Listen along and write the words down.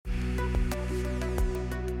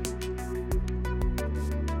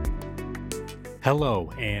Hello,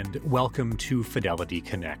 and welcome to Fidelity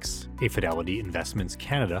Connects, a Fidelity Investments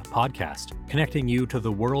Canada podcast, connecting you to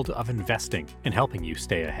the world of investing and helping you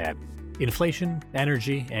stay ahead. Inflation,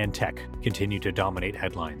 energy, and tech continue to dominate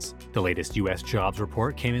headlines. The latest U.S. jobs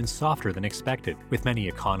report came in softer than expected, with many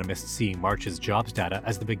economists seeing March's jobs data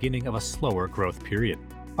as the beginning of a slower growth period.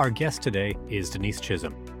 Our guest today is Denise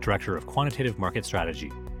Chisholm, Director of Quantitative Market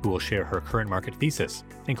Strategy, who will share her current market thesis,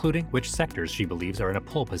 including which sectors she believes are in a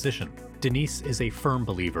pole position. Denise is a firm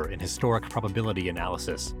believer in historic probability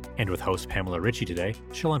analysis, and with host Pamela Ritchie today,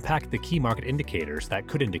 she'll unpack the key market indicators that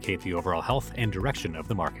could indicate the overall health and direction of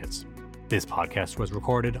the markets. This podcast was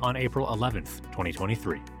recorded on April 11th,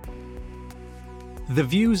 2023. The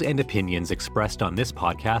views and opinions expressed on this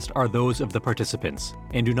podcast are those of the participants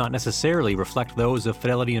and do not necessarily reflect those of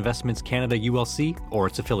Fidelity Investments Canada ULC or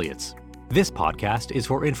its affiliates. This podcast is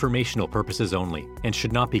for informational purposes only and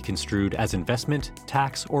should not be construed as investment,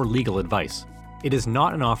 tax, or legal advice. It is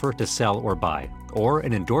not an offer to sell or buy, or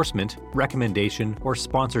an endorsement, recommendation, or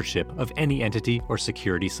sponsorship of any entity or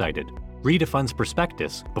security cited. Read a fund's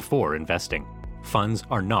prospectus before investing. Funds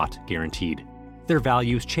are not guaranteed. Their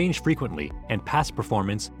values change frequently, and past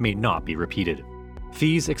performance may not be repeated.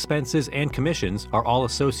 Fees, expenses, and commissions are all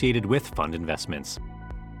associated with fund investments.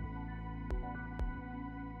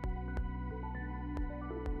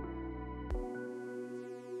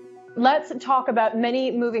 Let's talk about many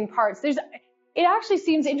moving parts. It actually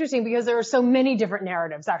seems interesting because there are so many different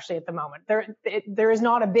narratives actually at the moment. There is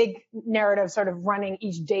not a big narrative sort of running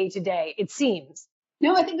each day to day, it seems.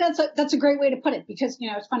 No, I think that's a great way to put it because,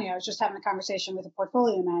 it's funny. I was just having a conversation with a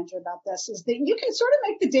portfolio manager about this, is that you can sort of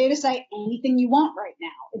make the data say anything you want right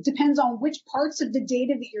now. It depends on which parts of the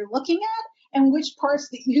data that you're looking at and which parts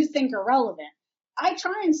that you think are relevant. I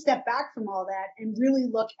try and step back from all that and really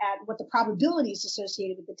look at what the probabilities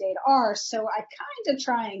associated with the data are. So I kind of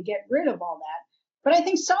try and get rid of all that. But I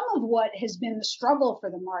think some of what has been the struggle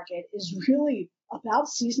for the market is really about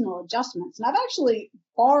seasonal adjustments. And I've actually,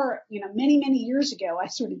 many, many years ago, I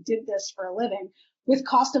sort of did this for a living with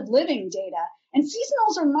cost of living data. And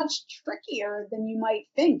seasonals are much trickier than you might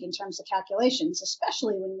think in terms of calculations,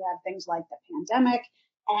 especially when you have things like the pandemic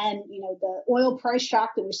and, the oil price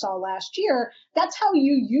shock that we saw last year. That's how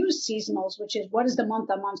you use seasonals, which is what is the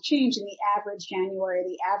month-on-month change in the average January,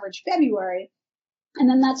 the average February. And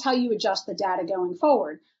then that's how you adjust the data going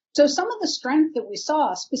forward. So some of the strength that we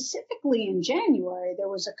saw specifically in January, there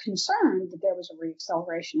was a concern that there was a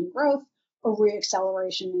reacceleration in growth or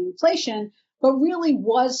reacceleration in inflation, but really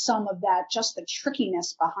was some of that just the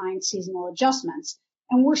trickiness behind seasonal adjustments.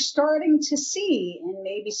 And we're starting to see in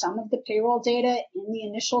maybe some of the payroll data, in the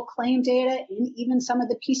initial claim data, in even some of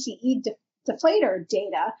the PCE deflator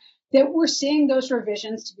data, that we're seeing those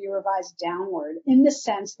revisions to be revised downward in the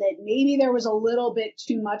sense that maybe there was a little bit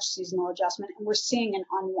too much seasonal adjustment and we're seeing an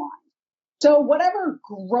unwind. So whatever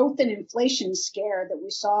growth and inflation scare that we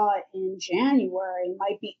saw in January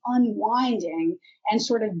might be unwinding and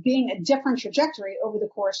sort of being a different trajectory over the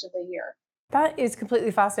course of the year. That is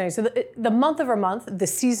completely fascinating. So the month over month, the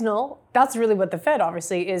seasonal, that's really what the Fed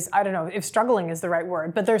obviously is. I don't know if struggling is the right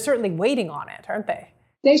word, but they're certainly waiting on it, aren't they?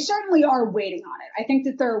 They certainly are waiting on it. I think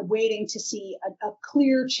that they're waiting to see a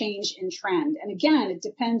clear change in trend. And again, it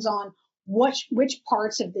depends on which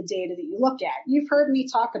parts of the data that you look at. You've heard me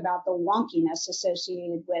talk about the wonkiness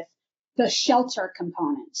associated with the shelter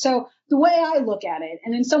component. So the way I look at it,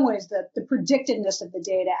 and in some ways the predictiveness of the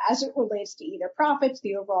data as it relates to either profits,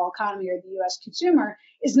 the overall economy, or the U.S. consumer,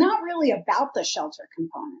 is not really about the shelter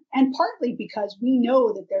component. And partly because we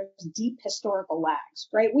know that there's deep historical lags,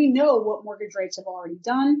 right? We know what mortgage rates have already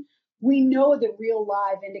done. We know that real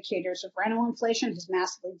live indicators of rental inflation has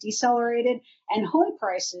massively decelerated, and home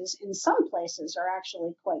prices in some places are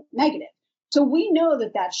actually quite negative. So we know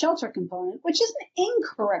that shelter component, which isn't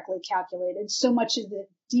incorrectly calculated so much as it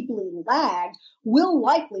deeply lagged, will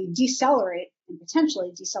likely decelerate and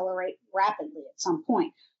potentially decelerate rapidly at some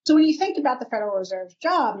point. So when you think about the Federal Reserve's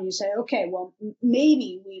job and you say, okay, well,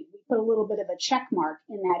 maybe we put a little bit of a check mark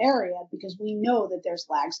in that area because we know that there's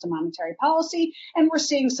lags to monetary policy and we're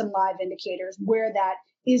seeing some live indicators where that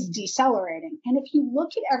is decelerating. And if you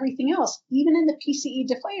look at everything else, even in the PCE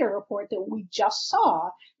deflator report that we just saw,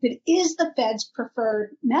 that is the Fed's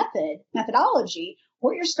preferred methodology,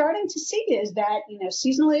 what you're starting to see is that,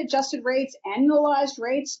 seasonally adjusted rates, annualized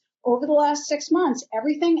rates over the last 6 months,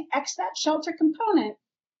 everything X that shelter component,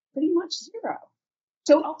 pretty much zero.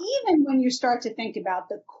 So even when you start to think about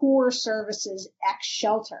the core services X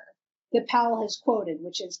shelter that Powell has quoted,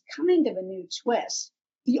 which is kind of a new twist,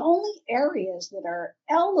 the only areas that are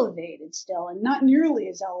elevated still and not nearly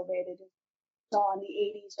as elevated as we saw in the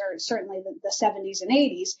 80s or certainly the 70s and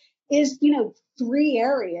 80s is, three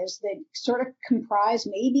areas that sort of comprise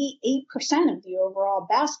maybe 8% of the overall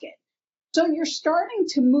basket. So you're starting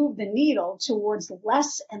to move the needle towards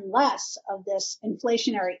less and less of this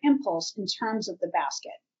inflationary impulse in terms of the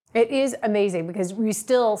basket. It is amazing because we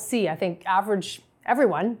still see, I think,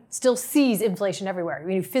 everyone still sees inflation everywhere.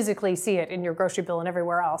 You physically see it in your grocery bill and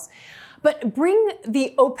everywhere else. But bring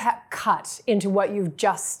the OPEC cut into what you've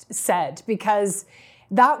just said, because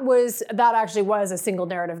that actually was a single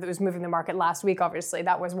narrative that was moving the market last week, obviously.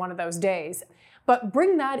 That was one of those days. But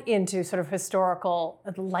bring that into sort of historical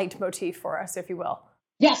leitmotif for us, if you will.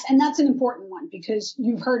 Yes, and that's an important one because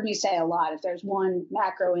you've heard me say a lot, if there's one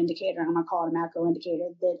macro indicator, and I'm going to call it a macro indicator,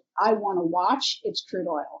 that I want to watch, it's crude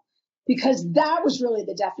oil. Because that was really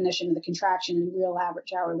the definition of the contraction in real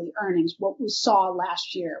average hourly earnings, what we saw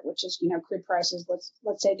last year, which is, crude prices,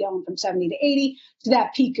 let's say going from 70 to 80 to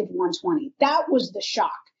that peak of 120. That was the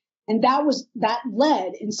shock. And that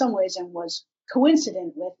led in some ways and was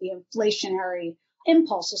coincident with the inflationary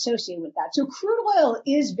impulse associated with that. So crude oil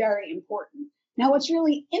is very important. Now, what's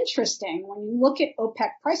really interesting when you look at OPEC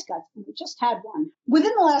price cuts, and we just had one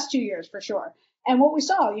within the last 2 years for sure. And what we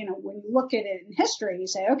saw, when you look at it in history, you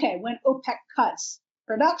say, okay, when OPEC cuts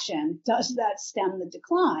production, does that stem the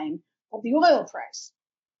decline of the oil price?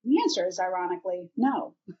 The answer is ironically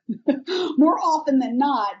no. More often than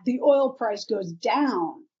not, the oil price goes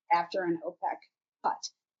down after an OPEC cut.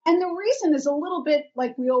 And the reason is a little bit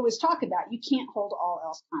like we always talk about. You can't hold all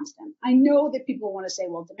else constant. I know that people want to say,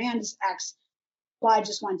 well, demand is X, supply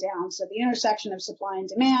just went down. So the intersection of supply and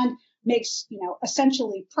demand makes,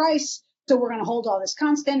 essentially price. So we're going to hold all this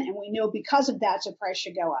constant. And we know because of that, so price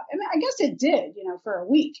should go up. I mean, I guess it did, for a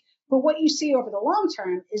week. But what you see over the long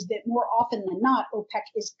term is that more often than not, OPEC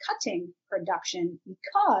is cutting production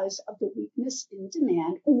because of the weakness in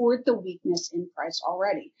demand or the weakness in price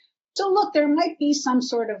already. So look, there might be some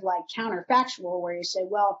sort of like counterfactual where you say,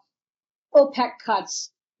 well, OPEC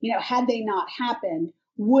cuts, had they not happened,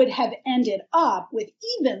 would have ended up with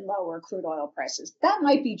even lower crude oil prices. That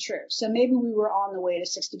might be true. So maybe we were on the way to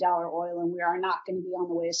 $60 oil and we are not going to be on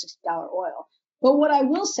the way to $60 oil. But what I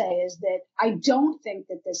will say is that I don't think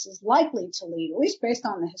that this is likely to lead, at least based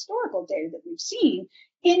on the historical data that we've seen,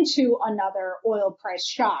 into another oil price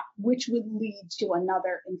shock, which would lead to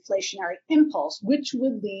another inflationary impulse, which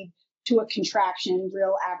would lead to a contraction in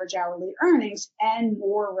real average hourly earnings and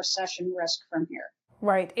more recession risk from here.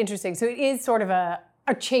 Right. Interesting. So it is sort of a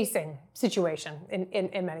chasing situation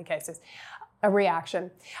in many cases, a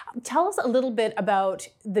reaction. Tell us a little bit about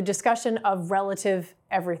the discussion of relative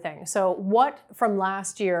everything. So what from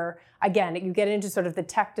last year, again, you get into sort of the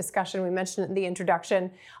tech discussion we mentioned in the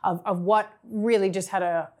introduction of what really just had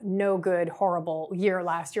a no good, horrible year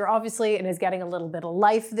last year, obviously, and is getting a little bit of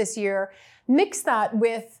life this year. Mix that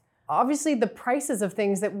with obviously the prices of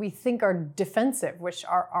things that we think are defensive, which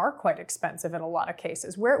are quite expensive in a lot of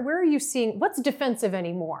cases. Where are you seeing what's defensive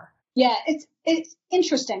anymore? Yeah, it's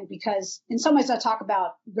interesting because in some ways I talk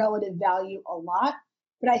about relative value a lot,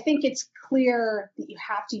 but I think it's clear that you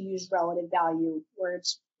have to use relative value where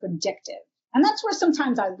it's predictive. And that's where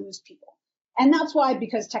sometimes I lose people. And that's why,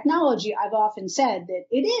 because technology, I've often said that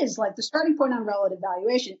it is like the starting point on relative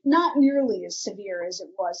valuation, not nearly as severe as it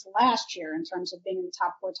was last year in terms of being in the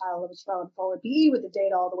top quartile of its relative forward PE with the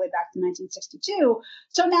data all the way back to 1962.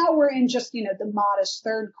 So now we're in just, the modest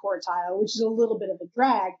third quartile, which is a little bit of a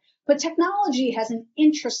drag. But technology has an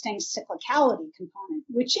interesting cyclicality component,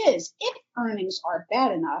 which is if earnings are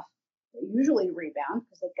bad enough, they usually rebound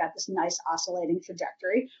because they've got this nice oscillating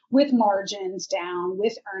trajectory with margins down,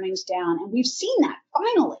 with earnings down. And we've seen that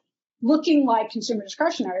finally looking like consumer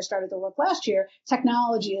discretionary started to look last year.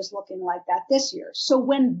 Technology is looking like that this year. So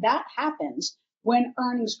when that happens, when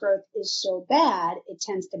earnings growth is so bad, it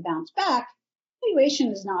tends to bounce back.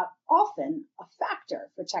 Valuation is not often a factor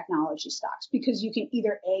for technology stocks because you can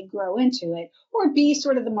either A, grow into it, or B,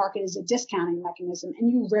 sort of the market is a discounting mechanism.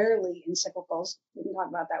 And you rarely in cyclicals, we can talk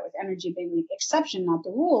about that with energy being the exception, not the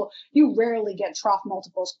rule, you rarely get trough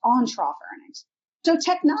multiples on trough earnings. So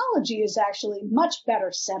technology is actually much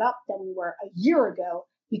better set up than we were a year ago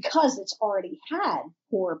because it's already had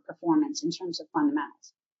poor performance in terms of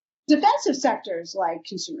fundamentals. Defensive sectors like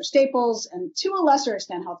consumer staples and to a lesser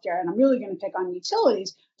extent healthcare, and I'm really going to pick on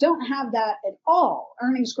utilities, don't have that at all.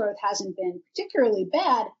 Earnings growth hasn't been particularly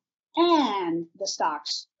bad, and the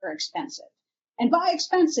stocks are expensive. And by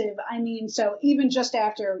expensive, I mean, so even just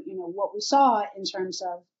after, what we saw in terms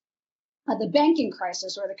of the banking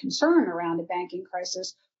crisis or the concern around a banking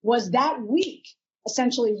crisis was that week,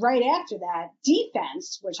 essentially right after that,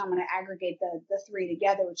 defense, which I'm going to aggregate the three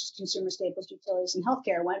together, which is consumer staples, utilities, and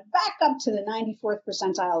healthcare, went back up to the 94th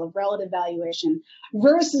percentile of relative valuation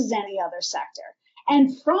versus any other sector.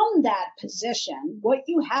 And from that position, what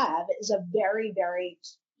you have is a very, very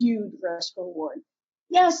skewed risk reward.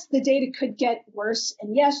 Yes, the data could get worse.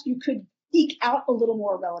 And yes, you could eke out a little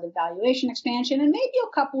more relative valuation expansion, and maybe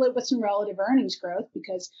you'll couple it with some relative earnings growth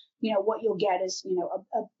because, what you'll get is,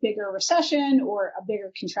 a bigger recession or a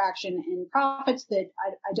bigger contraction in profits that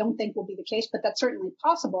I don't think will be the case, but that's certainly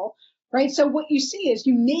possible, right? So what you see is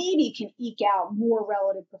you maybe can eke out more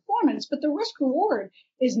relative performance, but the risk reward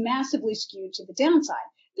is massively skewed to the downside.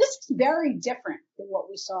 This is very different than what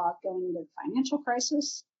we saw going into the financial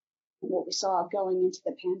crisis, what we saw going into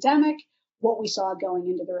the pandemic, what we saw going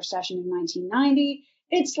into the recession in 1990.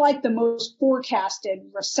 It's like the most forecasted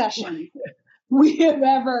recession we have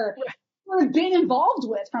ever been involved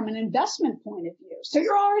with from an investment point of view. So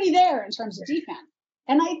you're already there in terms of defense.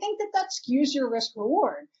 And I think that skews your risk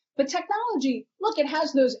reward. But technology, look, it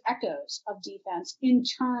has those echoes of defense in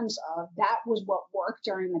terms of that was what worked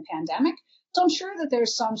during the pandemic. So I'm sure that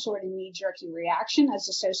there's some sort of knee-jerky reaction as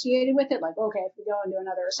associated with it. Like, okay, if we go into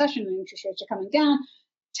another recession and interest rates are coming down,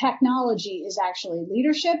 technology is actually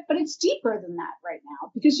leadership, but it's deeper than that right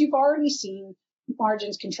now because you've already seen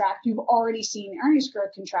margins contract. You've already seen earnings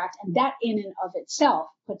growth contract, and that in and of itself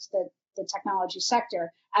puts the technology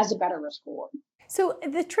sector as a better risk reward. So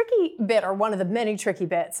the tricky bit, or one of the many tricky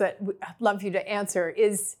bits that I'd love you to answer,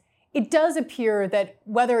 is it does appear that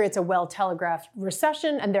whether it's a well-telegraphed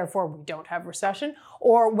recession and therefore we don't have recession,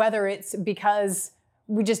 or whether it's because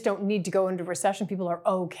we just don't need to go into recession, people are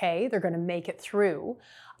okay, they're going to make it through.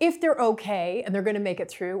 If they're okay and they're going to make it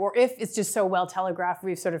through, or if it's just so well telegraphed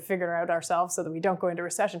we've sort of figured it out ourselves so that we don't go into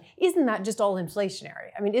recession, isn't that just all inflationary?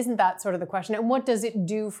 I mean, isn't that sort of the question? And what does it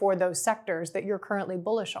do for those sectors that you're currently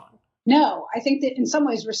bullish on? No, I think that in some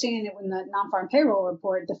ways we're seeing it in the non-farm payroll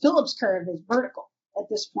report. The Phillips curve is vertical at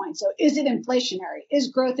this point. So is it inflationary? Is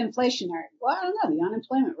growth inflationary? Well, I don't know. The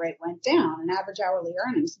unemployment rate went down and average hourly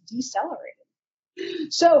earnings decelerated.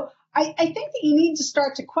 So I think that you need to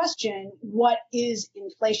start to question what is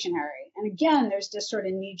inflationary. And again, there's this sort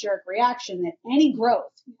of knee-jerk reaction that any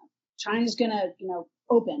growth, China's going to,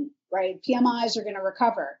 open, right? PMIs are going to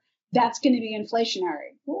recover. That's going to be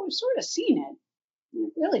inflationary. Well, we've sort of seen it.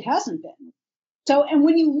 It really hasn't been. So, and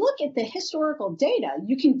when you look at the historical data,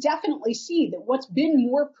 you can definitely see that what's been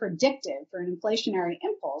more predictive for an inflationary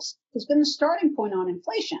impulse has been the starting point on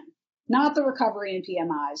inflation, not the recovery in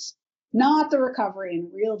PMIs, not the recovery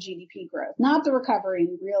in real GDP growth, not the recovery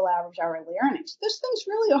in real average hourly earnings. Those things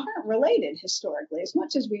really aren't related historically as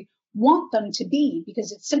much as we want them to be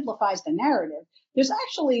because it simplifies the narrative.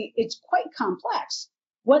 It's quite complex.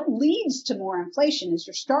 What leads to more inflation is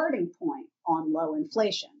your starting point on low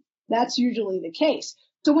inflation. That's usually the case.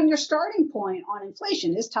 So when your starting point on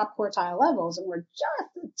inflation is top quartile levels, and we're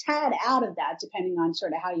just a tad out of that, depending on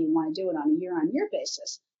sort of how you want to do it on a year-on-year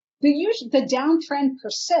basis, the downtrend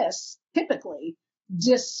persists typically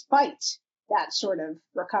despite that sort of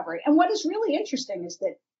recovery. And what is really interesting is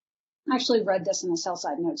that I actually read this in a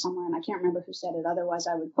sell-side note somewhere, and I can't remember who said it. Otherwise,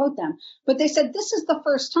 I would quote them. But they said this is the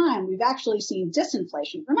first time we've actually seen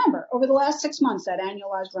disinflation. Remember, over the last 6 months, that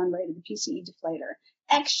annualized run rate of the PCE deflator,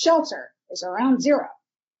 ex-shelter, is around 0,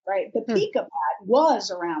 right? The peak of that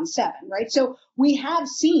was around 7, right? So we have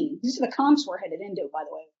seen, these are the comps we're headed into, by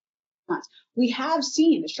the way. We have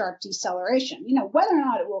seen a sharp deceleration. Whether or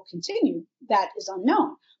not it will continue, that is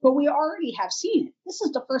unknown. But we already have seen it. This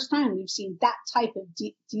is the first time we've seen that type of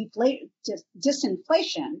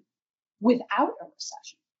disinflation without a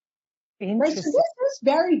recession. Right? So this is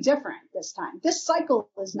very different this time. This cycle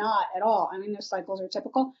is not at all. I mean, those cycles are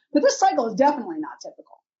typical, but this cycle is definitely not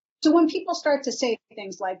typical. So when people start to say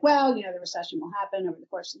things like, well, the recession will happen over the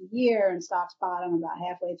course of the year and stocks bottom about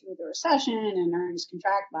halfway through the recession and earnings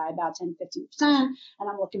contract by about 10, 15%, and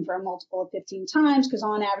I'm looking for a multiple of 15 times because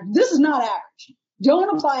on average, this is not average.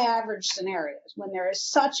 Don't apply average scenarios when there is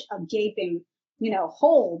such a gaping,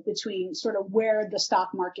 hole between sort of where the stock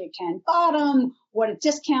market can bottom, what it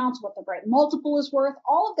discounts, what the right multiple is worth.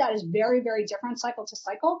 All of that is very, very different cycle to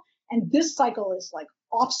cycle. And this cycle is like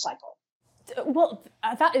off cycle. Well,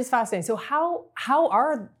 that is fascinating. So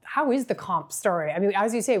how is the comp story? I mean,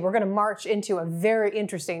 as you say, we're going to march into a very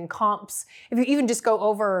interesting comps. If you even just go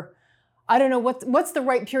over, I don't know what's the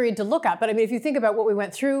right period to look at, but I mean, if you think about what we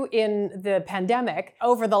went through in the pandemic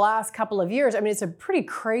over the last couple of years, I mean, it's a pretty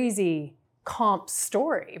crazy comp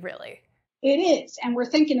story, really. It is. And we're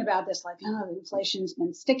thinking about this like, inflation's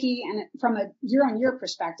been sticky. And from a year-on-year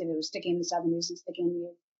perspective, it was sticky in the 70s and sticky in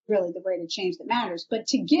the really the rate of change that matters. But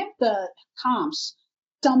to give the comps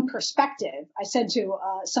some perspective, I said to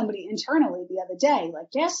somebody internally the other day,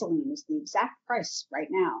 like gasoline is the exact price right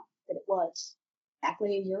now that it was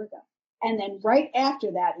exactly a year ago. And then right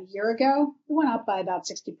after that, a year ago, it went up by about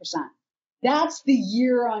 60%. That's the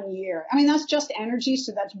year on year. I mean, that's just energy.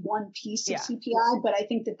 So that's one piece of CPI, but I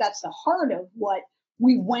think that that's the heart of what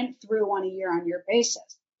we went through on a year on year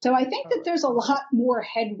basis. So I think that there's a lot more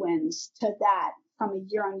headwinds to that from a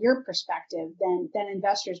year on year perspective than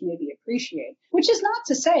investors maybe appreciate, which is not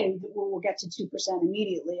to say that we'll get to 2%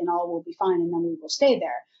 immediately and all will be fine and then we will stay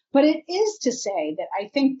there. But it is to say that I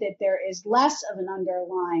think that there is less of an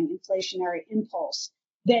underlying inflationary impulse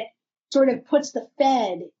that sort of puts the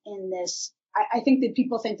Fed in this. I think that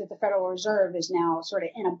people think that the Federal Reserve is now sort of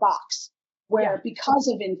in a box where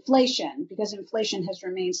because inflation has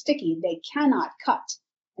remained sticky, they cannot cut.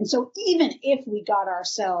 And so even if we got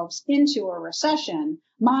ourselves into a recession,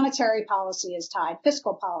 monetary policy is tied,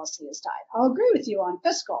 fiscal policy is tied. I'll agree with you on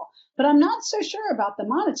fiscal, but I'm not so sure about the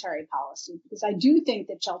monetary policy because I do think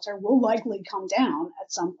that shelter will likely come down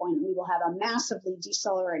at some point and we will have a massively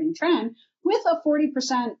decelerating trend with a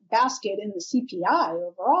 40% basket in the CPI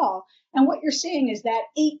overall. And what you're seeing is that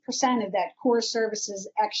 8% of that core services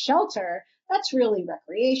ex shelter, that's really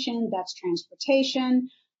recreation, that's transportation,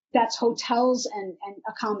 that's hotels and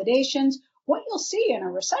accommodations. What you'll see in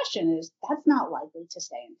a recession is that's not likely to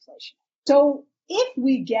stay inflationary. So if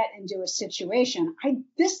we get into a situation,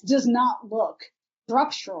 this does not look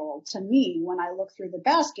structural to me when I look through the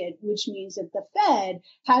basket, which means that the Fed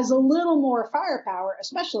has a little more firepower,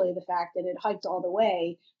 especially the fact that it hiked all the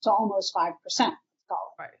way to almost 5%, let's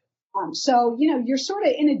call it. Right. So, you're sort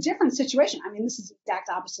of in a different situation. I mean, this is the exact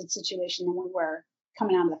opposite situation than when we were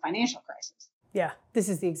coming out of the financial crisis. Yeah, this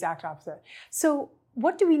is the exact opposite. So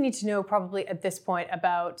what do we need to know probably at this point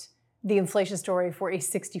about the inflation story for a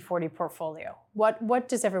 60-40 portfolio? What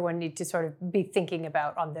does everyone need to sort of be thinking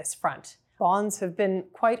about on this front? Bonds have been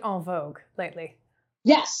quite en vogue lately.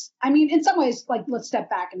 Yes. I mean, in some ways, like, let's step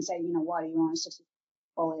back and say, why do you want a 60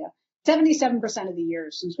 portfolio? 77% of the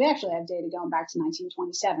years, since we actually have data going back to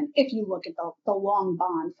 1927, if you look at the long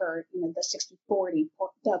bond for, the 60-40,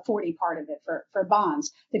 the 40 part of it for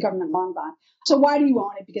bonds, the government long bond. So why do you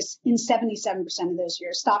own it? Because in 77% of those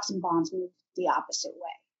years, stocks and bonds move the opposite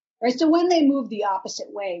way, right? So when they move the opposite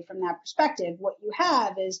way from that perspective, what you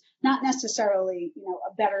have is not necessarily,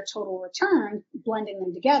 a better total return, blending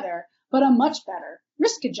them together, but a much better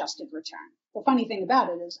risk-adjusted return. The funny thing about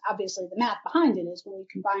it is obviously the math behind it is when you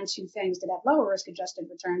combine two things that have lower risk-adjusted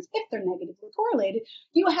returns, if they're negatively correlated,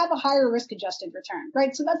 you have a higher risk-adjusted return,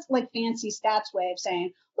 right? So that's like fancy stats way of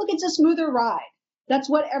saying, look, it's a smoother ride. That's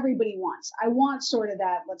what everybody wants. I want sort of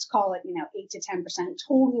that, let's call it, 8 to 10%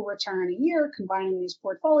 total return a year, combining these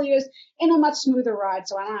portfolios in a much smoother ride.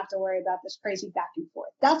 So I don't have to worry about this crazy back and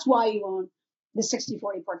forth. That's why you own the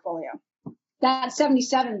 60-40 portfolio. That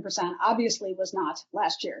 77% obviously was not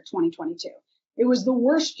last year, 2022. It was the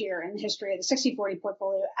worst year in the history of the 60-40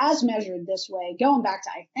 portfolio as measured this way, going back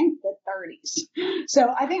to, I think, the 30s.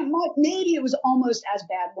 So I think maybe it was almost as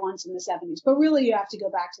bad once in the 70s, but really you have to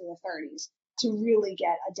go back to the 30s to really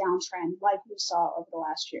get a downtrend like we saw over the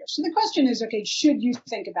last year. So the question is, okay, should you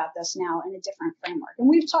think about this now in a different framework? And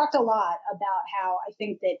we've talked a lot about how I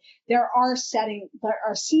think that there are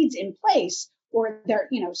seeds in place, or there,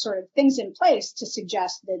 sort of things in place to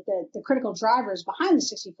suggest that the critical drivers behind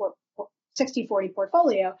the 60-40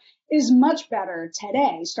 portfolio is much better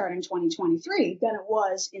today, starting 2023, than it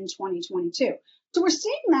was in 2022. So we're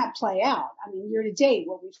seeing that play out. I mean, year to date,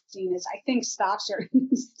 what we've seen is I think stocks are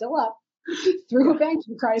still up through a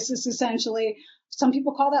banking crisis, essentially. Some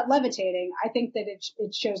people call that levitating. I think that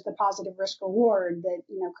it shows the positive risk reward that,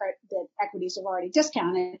 that equities have already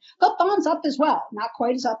discounted, but bonds up as well. Not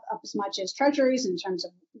quite up as much as treasuries in terms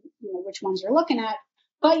of, which ones you're looking at,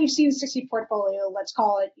 but you've seen the 60 portfolio, let's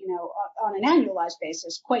call it, on an annualized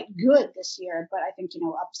basis, quite good this year, but I think,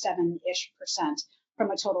 up 7-ish%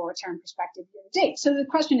 from a total return perspective year to date. So the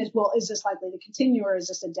question is, well, is this likely to continue or is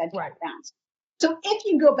this a dead cat bounce? So if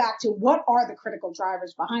you go back to what are the critical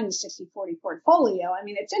drivers behind the 60-40 portfolio, I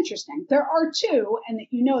mean, it's interesting. There are two, and that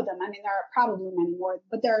you know them. I mean, there are probably many more,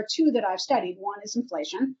 but there are two that I've studied. One is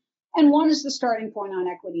inflation, and one is the starting point on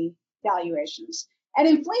equity valuations. At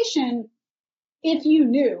inflation, if you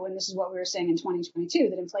knew, and this is what we were saying in 2022,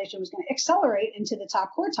 that inflation was going to accelerate into the top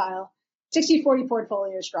quartile, 60-40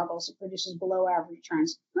 portfolio struggles. It produces below average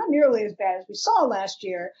returns. Not nearly as bad as we saw last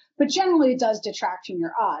year, but generally it does detract from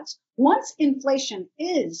your odds. Once inflation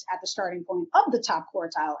is at the starting point of the top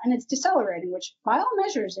quartile and it's decelerating, which by all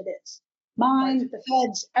measures it is, Mine, the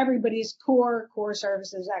Fed's, everybody's core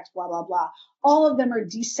services, X, blah, blah, blah. All of them are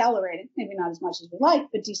decelerating, maybe not as much as we like,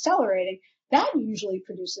 but decelerating. That usually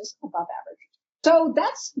produces above average. So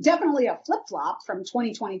that's definitely a flip-flop from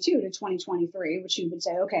 2022 to 2023, which you would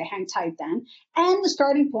say, okay, hang tight then. And the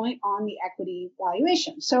starting point on the equity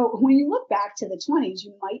valuation. So when you look back to the 20s,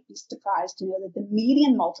 you might be surprised to know that the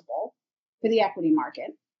median multiple for the equity market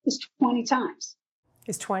is 20 times.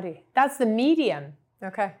 Is 20. That's the median.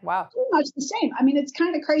 Okay, wow. Pretty much the same. I mean, it's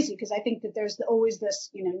kind of crazy because I think that there's always this,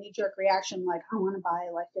 knee-jerk reaction like, I want to buy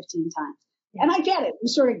like 15 times. And I get it. We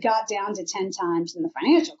sort of got down to 10 times in the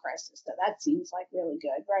financial crisis. So that seems like really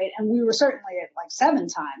good, right? And we were certainly at like 7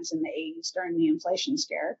 times in the 80s during the inflation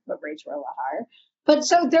scare, but rates were a lot higher. But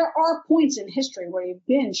so there are points in history where you've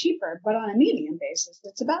been cheaper, but on a median basis,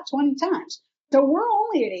 it's about 20 times. So we're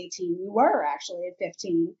only at 18. We were actually at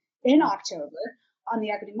 15 in October on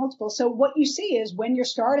the equity multiple. So what you see is when your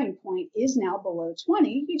starting point is now below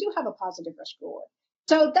 20, you do have a positive risk reward.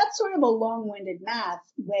 So that's sort of a long-winded math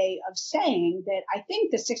way of saying that I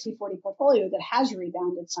think the 60-40 portfolio that has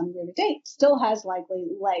rebounded some year to date still has likely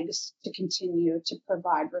legs to continue to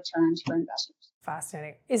provide returns for investors.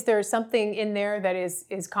 Fascinating. Is there something in there that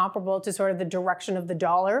is comparable to sort of the direction of the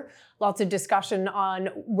dollar? Lots of discussion on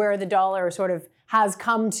where the dollar sort of has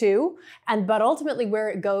come to, but ultimately where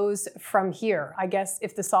it goes from here. I guess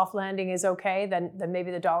if the soft landing is okay, then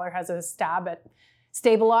maybe the dollar has a stab at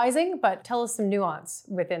stabilizing, but tell us some nuance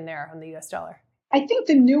within there on the US dollar. I think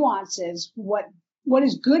the nuance is what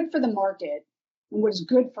is good for the market and what is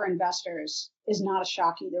good for investors is not a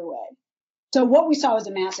shock either way. So what we saw was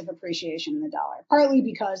a massive appreciation in the dollar, partly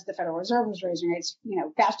because the Federal Reserve was raising rates,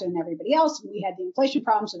 faster than everybody else. We had the inflation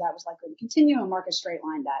problem, so that was likely to continue, and markets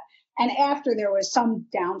straight-lined that. And after there was some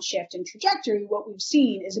downshift in trajectory, what we've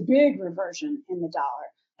seen is a big reversion in the dollar.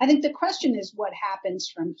 I think the question is what happens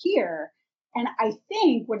from here. And I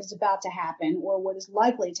think what is about to happen, or what is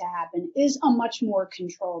likely to happen, is a much more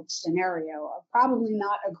controlled scenario of probably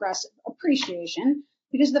not aggressive appreciation,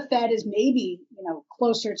 because the Fed is maybe,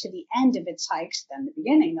 closer to the end of its hikes than the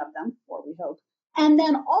beginning of them, or we hope. And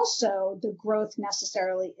then also the growth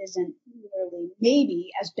necessarily isn't really maybe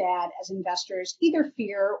as bad as investors either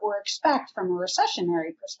fear or expect from a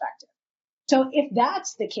recessionary perspective. So if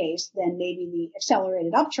that's the case, then maybe the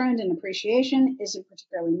accelerated uptrend in appreciation isn't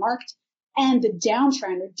particularly marked. And the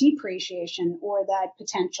downtrend or depreciation or that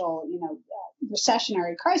potential,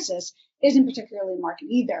 recessionary crisis isn't particularly marked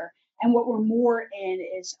either. And what we're more in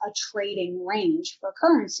is a trading range for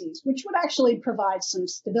currencies, which would actually provide some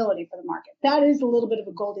stability for the market. That is a little bit of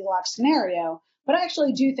a Goldilocks scenario, but I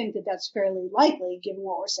actually do think that that's fairly likely given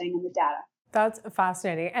what we're seeing in the data. That's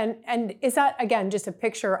fascinating. And is that, again, just a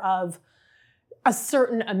picture of a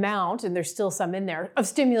certain amount, and there's still some in there, of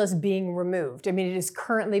stimulus being removed? I mean, it is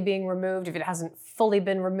currently being removed. If it hasn't fully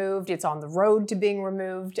been removed, it's on the road to being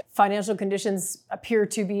removed. Financial conditions appear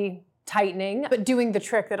to be tightening, but doing the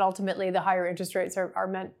trick that ultimately the higher interest rates are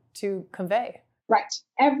meant to convey. Right.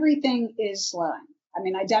 Everything is slowing. I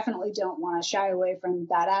mean, I definitely don't want to shy away from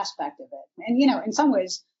that aspect of it. And, in some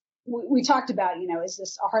ways, we talked about, is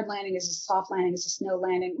this a hard landing? Is this a soft landing? Is this a no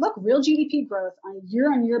landing? Look, real GDP growth on a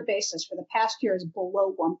year-on-year basis for the past year is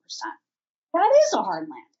below 1%. That is a hard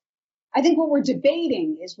landing. I think what we're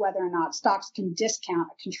debating is whether or not stocks can discount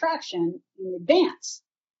a contraction in advance.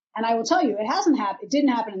 And I will tell you, it didn't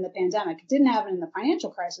happen in the pandemic. It didn't happen in the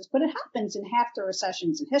financial crisis, but it happens in half the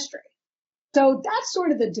recessions in history. So that's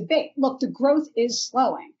sort of the debate. Look, the growth is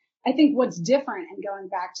slowing. I think what's different, and going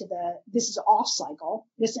back to this is off cycle,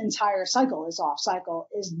 this entire cycle is off cycle,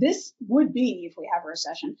 is this would be, if we have a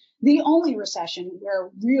recession, the only recession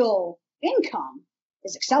where real income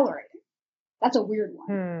is accelerating. That's a weird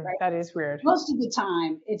one, right? That is weird. Most of the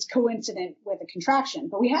time, it's coincident with a contraction,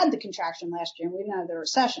 but we had the contraction last year and we didn't have the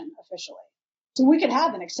recession officially. So we could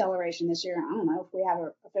have an acceleration this year. I don't know if we have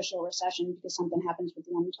an official recession because something happens with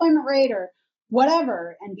the unemployment rate or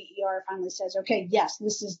whatever, and BER finally says, okay, yes,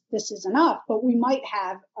 this is enough, but we might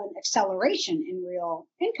have an acceleration in real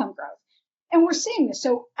income growth. And we're seeing this.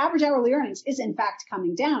 So average hourly earnings is in fact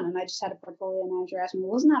coming down. And I just had a portfolio manager ask me,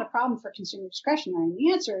 well, isn't that a problem for consumer discretionary? And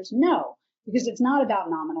the answer is no, because it's not about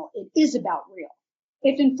nominal. It is about real.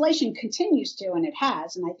 If inflation continues to, and it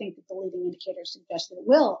has, and I think that the leading indicators suggest that it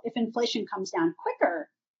will, if inflation comes down quicker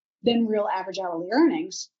than real average hourly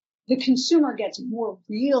earnings, the consumer gets more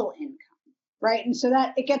real income, right? And so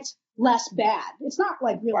that it gets less bad. It's not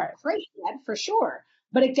like real crazy yet, for sure,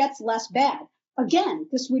 but it gets less bad. Again,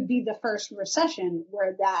 this would be the first recession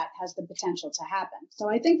where that has the potential to happen. So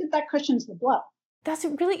I think that cushions the blow. That's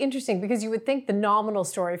really interesting, because you would think the nominal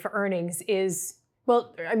story for earnings is,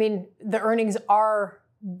 well, I mean, the earnings are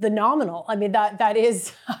the nominal. I mean, that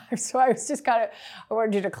is, so I was just I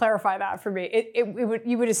wanted you to clarify that for me.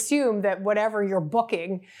 You would assume that whatever you're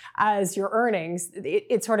booking as your earnings,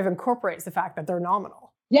 it sort of incorporates the fact that they're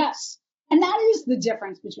nominal. Yes. And that is the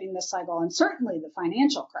difference between this cycle and certainly the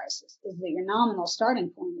financial crisis, is that your nominal starting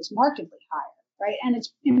point is markedly higher, right? And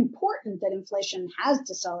it's important that inflation has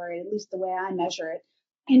decelerated, at least the way I measure it,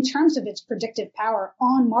 in terms of its predictive power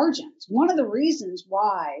on margins. One of the reasons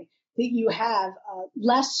why that you have a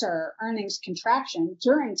lesser earnings contraction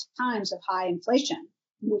during times of high inflation,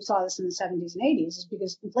 we saw this in the 70s and 80s, is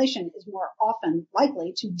because inflation is more often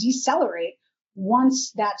likely to decelerate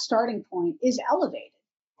once that starting point is elevated.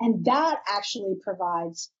 And that actually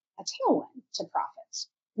provides a tailwind to profits.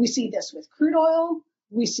 We see this with crude oil.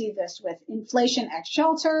 We see this with inflation ex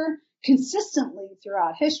shelter consistently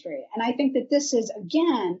throughout history. And I think that this is,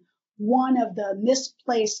 again, one of the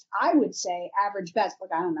misplaced, I would say, average bets. Look,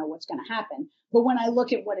 I don't know what's going to happen. But when I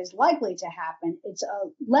look at what is likely to happen, it's a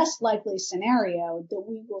less likely scenario that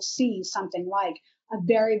we will see something like a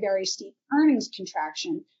very, very steep earnings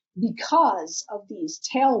contraction because of these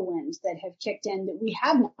tailwinds that have kicked in that we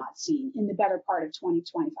have not seen in the better part of 20,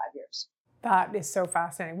 25 years. That is so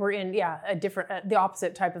fascinating. We're in, the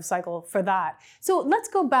opposite type of cycle for that. So let's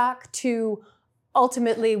go back to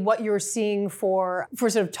ultimately what you're seeing for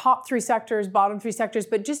sort of top three sectors, bottom three sectors,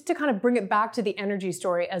 but just to kind of bring it back to the energy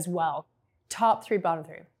story as well. Top three, bottom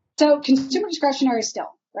three. So consumer discretionary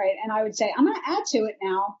still, right? And I would say I'm going to add to it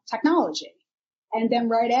now technology. And then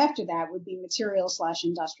right after that would be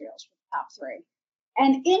materials/industrials for the top three.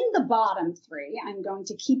 And in the bottom three, I'm going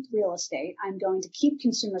to keep real estate, I'm going to keep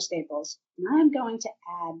consumer staples, and I'm going to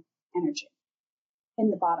add energy in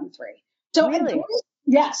the bottom three. So really?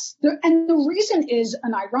 Yes. And the reason is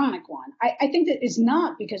an ironic one. I think that it's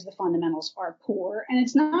not because the fundamentals are poor, and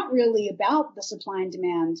it's not really about the supply and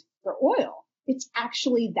demand for oil. It's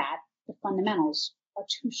actually that the fundamentals are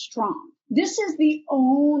too strong. This is the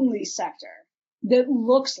only sector that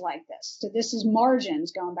looks like this. So this is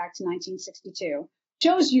margins going back to 1962.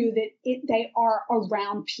 Shows you that they are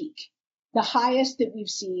around peak, the highest that we've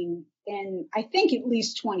seen in, I think, at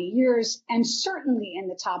least 20 years, and certainly in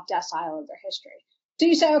the top decile of their history. So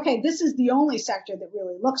you say, okay, this is the only sector that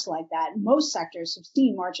really looks like that. Most sectors have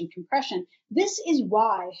seen margin compression. This is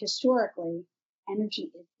why, historically, energy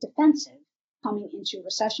is defensive coming into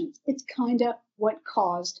recessions. It's kind of what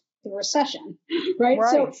caused the recession, right?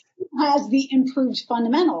 So it has the improved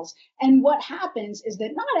fundamentals. And what happens is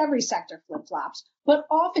that not every sector flip-flops, but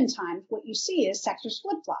oftentimes what you see is sectors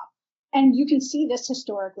flip-flop. And you can see this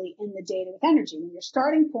historically in the data with energy. When your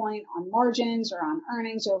starting point on margins or on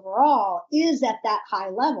earnings overall is at that high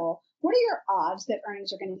level, what are your odds that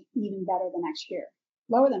earnings are going to be even better the next year?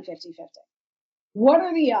 Lower than 50-50. What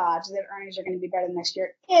are the odds that earnings are going to be better the next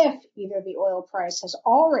year if either the oil price has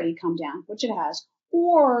already come down, which it has,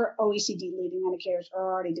 or OECD leading indicators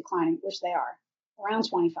are already declining, which they are, around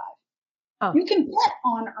 25. Oh. You can bet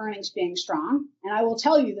on earnings being strong, and I will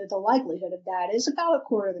tell you that the likelihood of that is about a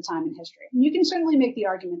quarter of the time in history. And you can certainly make the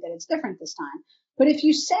argument that it's different this time. But if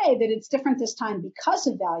you say that it's different this time because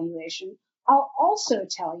of valuation, I'll also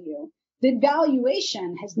tell you that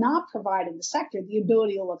valuation has not provided the sector the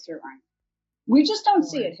ability to look through earnings. We just don't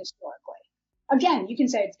see it historically. Again, you can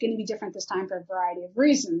say it's going to be different this time for a variety of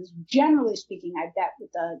reasons. Generally speaking, I bet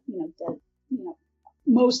with the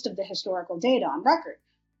most of the historical data on record.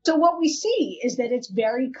 So what we see is that it's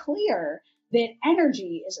very clear that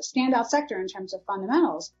energy is a standout sector in terms of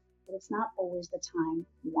fundamentals, but it's not always the time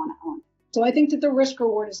you want to own it. So I think that the risk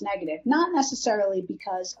reward is negative, not necessarily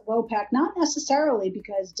because of OPEC, not necessarily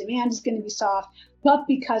because demand is going to be soft, but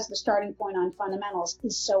because the starting point on fundamentals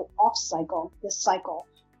is so off cycle, this cycle,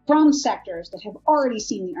 from sectors that have already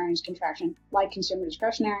seen the earnings contraction, like consumer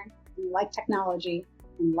discretionary, like technology,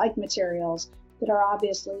 and like materials, that are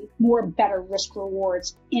obviously better risk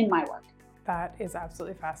rewards in my work. That is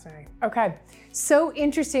absolutely fascinating. Okay, so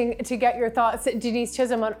interesting to get your thoughts, Denise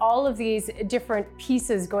Chisholm, on all of these different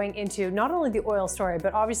pieces going into not only the oil story,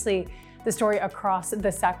 but obviously the story across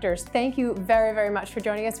the sectors. Thank you very, very much for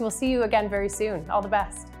joining us. We'll see you again very soon. All the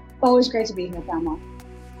best. Always great to be here, Pamela.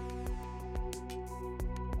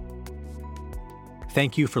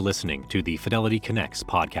 Thank you for listening to the Fidelity Connects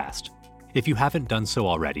podcast. If you haven't done so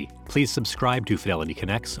already, please subscribe to Fidelity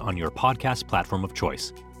Connects on your podcast platform of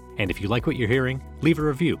choice. And if you like what you're hearing, leave a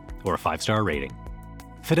review or a 5-star rating.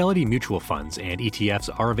 Fidelity mutual funds and ETFs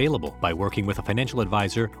are available by working with a financial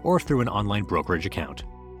advisor or through an online brokerage account.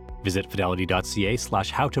 Visit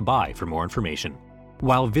fidelity.ca/howtobuy for more information.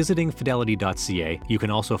 While visiting fidelity.ca, you can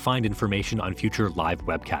also find information on future live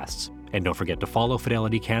webcasts. And don't forget to follow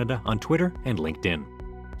Fidelity Canada on Twitter and LinkedIn.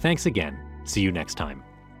 Thanks again. See you next time.